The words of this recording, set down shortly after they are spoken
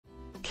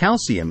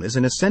Calcium is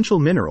an essential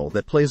mineral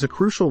that plays a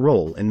crucial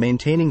role in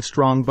maintaining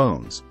strong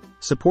bones,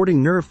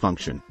 supporting nerve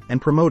function, and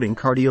promoting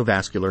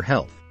cardiovascular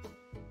health.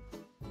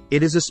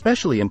 It is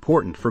especially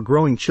important for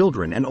growing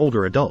children and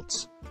older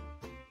adults.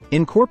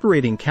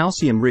 Incorporating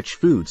calcium-rich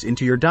foods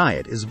into your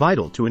diet is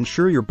vital to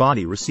ensure your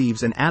body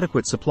receives an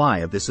adequate supply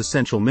of this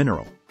essential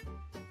mineral.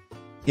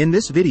 In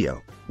this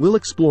video, we'll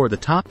explore the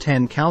top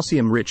 10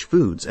 calcium-rich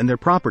foods and their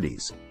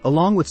properties,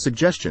 along with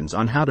suggestions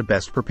on how to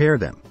best prepare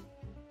them.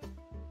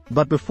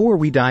 But before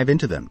we dive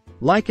into them,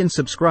 like and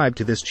subscribe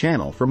to this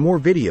channel for more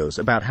videos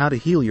about how to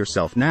heal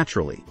yourself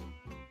naturally.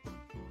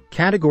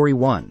 Category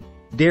 1.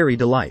 Dairy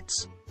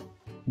Delights.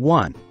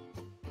 1.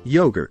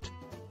 Yogurt.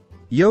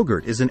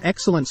 Yogurt is an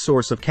excellent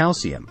source of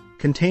calcium,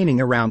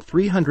 containing around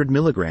 300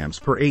 milligrams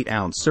per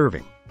 8-ounce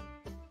serving.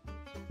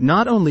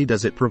 Not only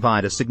does it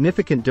provide a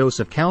significant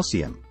dose of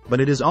calcium, but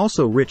it is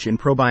also rich in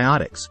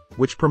probiotics,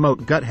 which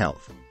promote gut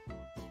health.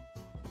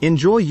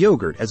 Enjoy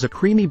yogurt as a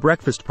creamy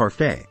breakfast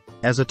parfait,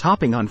 as a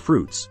topping on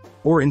fruits,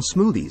 or in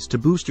smoothies to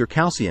boost your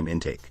calcium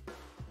intake.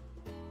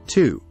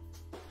 2.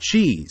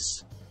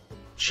 Cheese.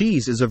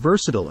 Cheese is a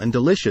versatile and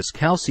delicious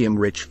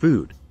calcium-rich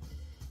food.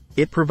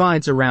 It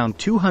provides around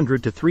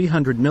 200 to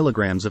 300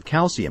 milligrams of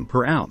calcium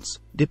per ounce,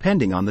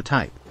 depending on the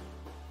type.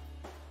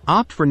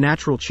 Opt for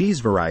natural cheese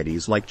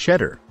varieties like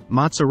cheddar,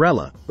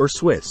 mozzarella, or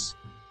Swiss.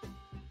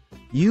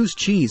 Use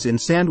cheese in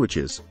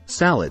sandwiches,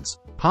 salads,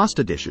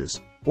 pasta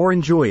dishes, or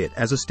enjoy it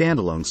as a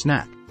standalone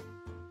snack.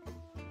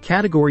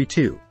 Category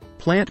 2.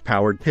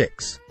 Plant-powered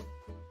picks.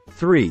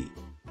 3.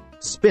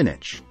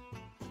 Spinach.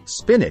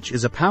 Spinach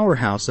is a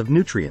powerhouse of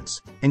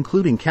nutrients,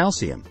 including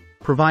calcium,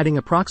 providing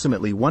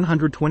approximately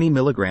 120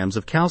 milligrams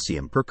of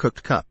calcium per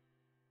cooked cup.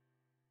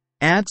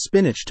 Add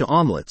spinach to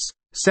omelets,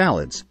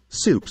 salads,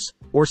 soups,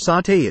 or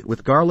sauté it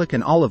with garlic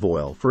and olive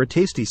oil for a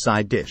tasty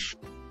side dish.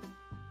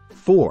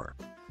 4.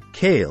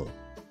 Kale.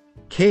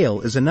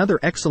 Kale is another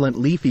excellent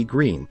leafy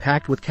green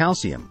packed with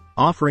calcium,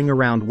 offering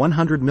around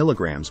 100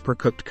 milligrams per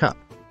cooked cup.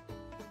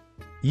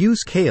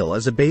 Use kale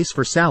as a base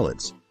for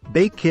salads,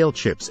 bake kale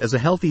chips as a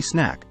healthy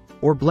snack,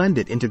 or blend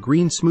it into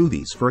green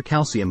smoothies for a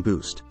calcium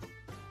boost.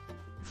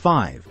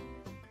 5.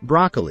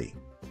 Broccoli.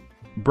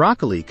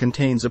 Broccoli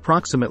contains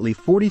approximately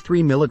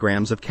 43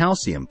 milligrams of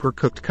calcium per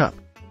cooked cup.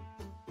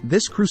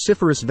 This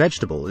cruciferous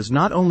vegetable is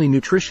not only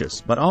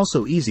nutritious but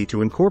also easy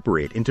to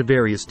incorporate into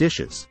various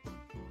dishes.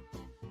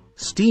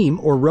 Steam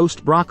or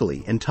roast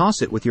broccoli and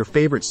toss it with your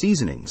favorite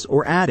seasonings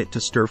or add it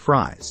to stir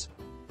fries.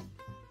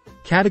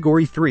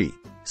 Category 3.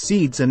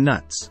 Seeds and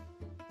nuts.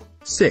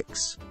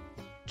 6.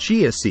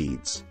 Chia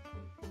seeds.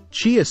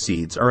 Chia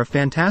seeds are a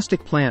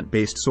fantastic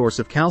plant-based source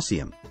of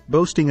calcium,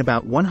 boasting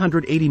about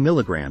 180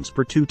 milligrams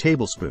per 2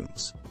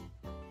 tablespoons.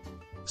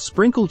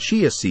 Sprinkle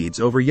chia seeds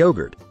over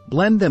yogurt,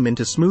 blend them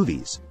into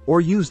smoothies,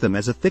 or use them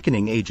as a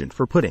thickening agent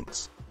for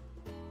puddings.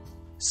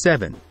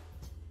 7.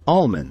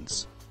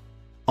 Almonds.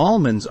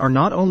 Almonds are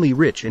not only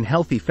rich in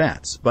healthy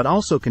fats but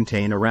also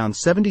contain around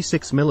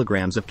 76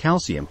 milligrams of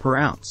calcium per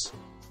ounce.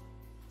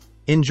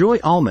 Enjoy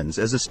almonds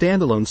as a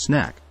standalone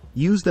snack,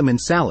 use them in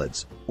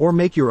salads, or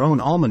make your own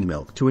almond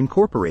milk to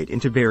incorporate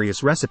into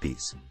various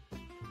recipes.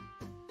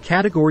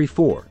 Category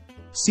 4.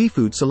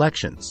 Seafood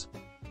selections.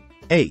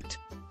 8.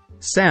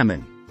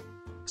 Salmon.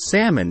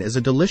 Salmon is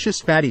a delicious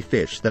fatty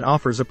fish that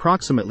offers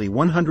approximately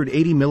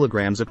 180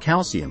 milligrams of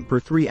calcium per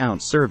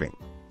 3-ounce serving.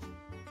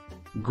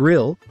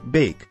 Grill,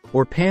 bake,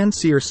 or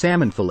pan-sear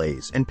salmon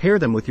fillets and pair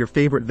them with your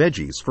favorite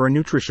veggies for a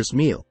nutritious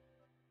meal.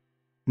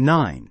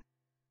 9.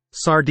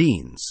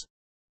 Sardines.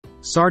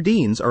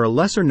 Sardines are a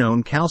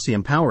lesser-known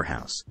calcium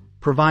powerhouse,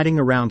 providing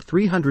around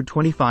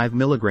 325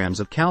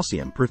 milligrams of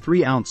calcium per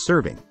 3-ounce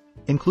serving,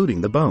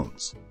 including the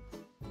bones.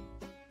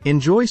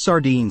 Enjoy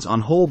sardines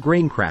on whole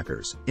grain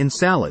crackers, in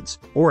salads,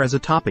 or as a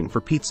topping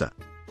for pizza.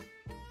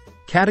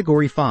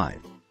 Category 5.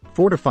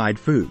 Fortified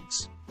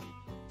foods.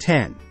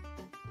 10.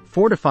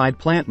 Fortified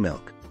plant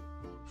milk.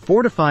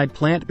 Fortified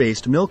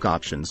plant-based milk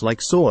options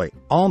like soy,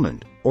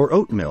 almond, or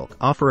oat milk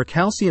offer a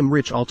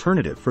calcium-rich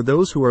alternative for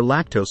those who are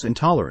lactose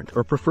intolerant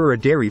or prefer a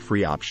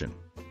dairy-free option.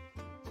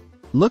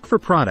 Look for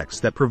products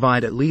that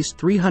provide at least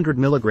 300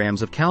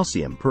 milligrams of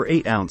calcium per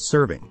 8-ounce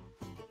serving.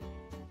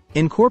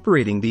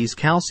 Incorporating these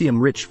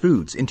calcium-rich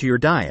foods into your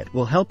diet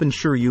will help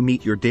ensure you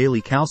meet your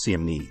daily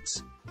calcium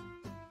needs.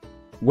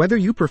 Whether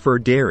you prefer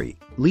dairy,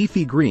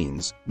 leafy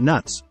greens,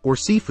 nuts, or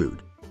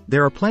seafood,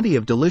 there are plenty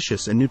of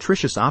delicious and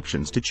nutritious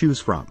options to choose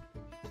from.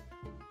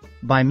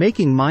 By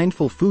making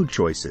mindful food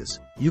choices,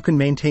 you can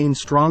maintain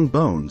strong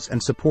bones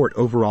and support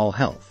overall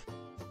health.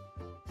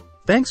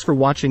 Thanks for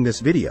watching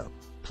this video.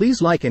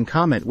 Please like and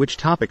comment which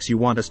topics you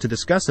want us to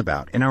discuss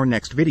about in our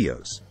next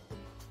videos.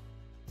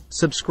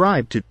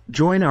 Subscribe to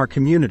join our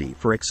community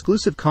for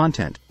exclusive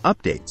content,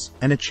 updates,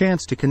 and a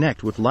chance to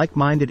connect with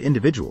like-minded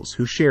individuals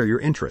who share your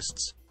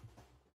interests.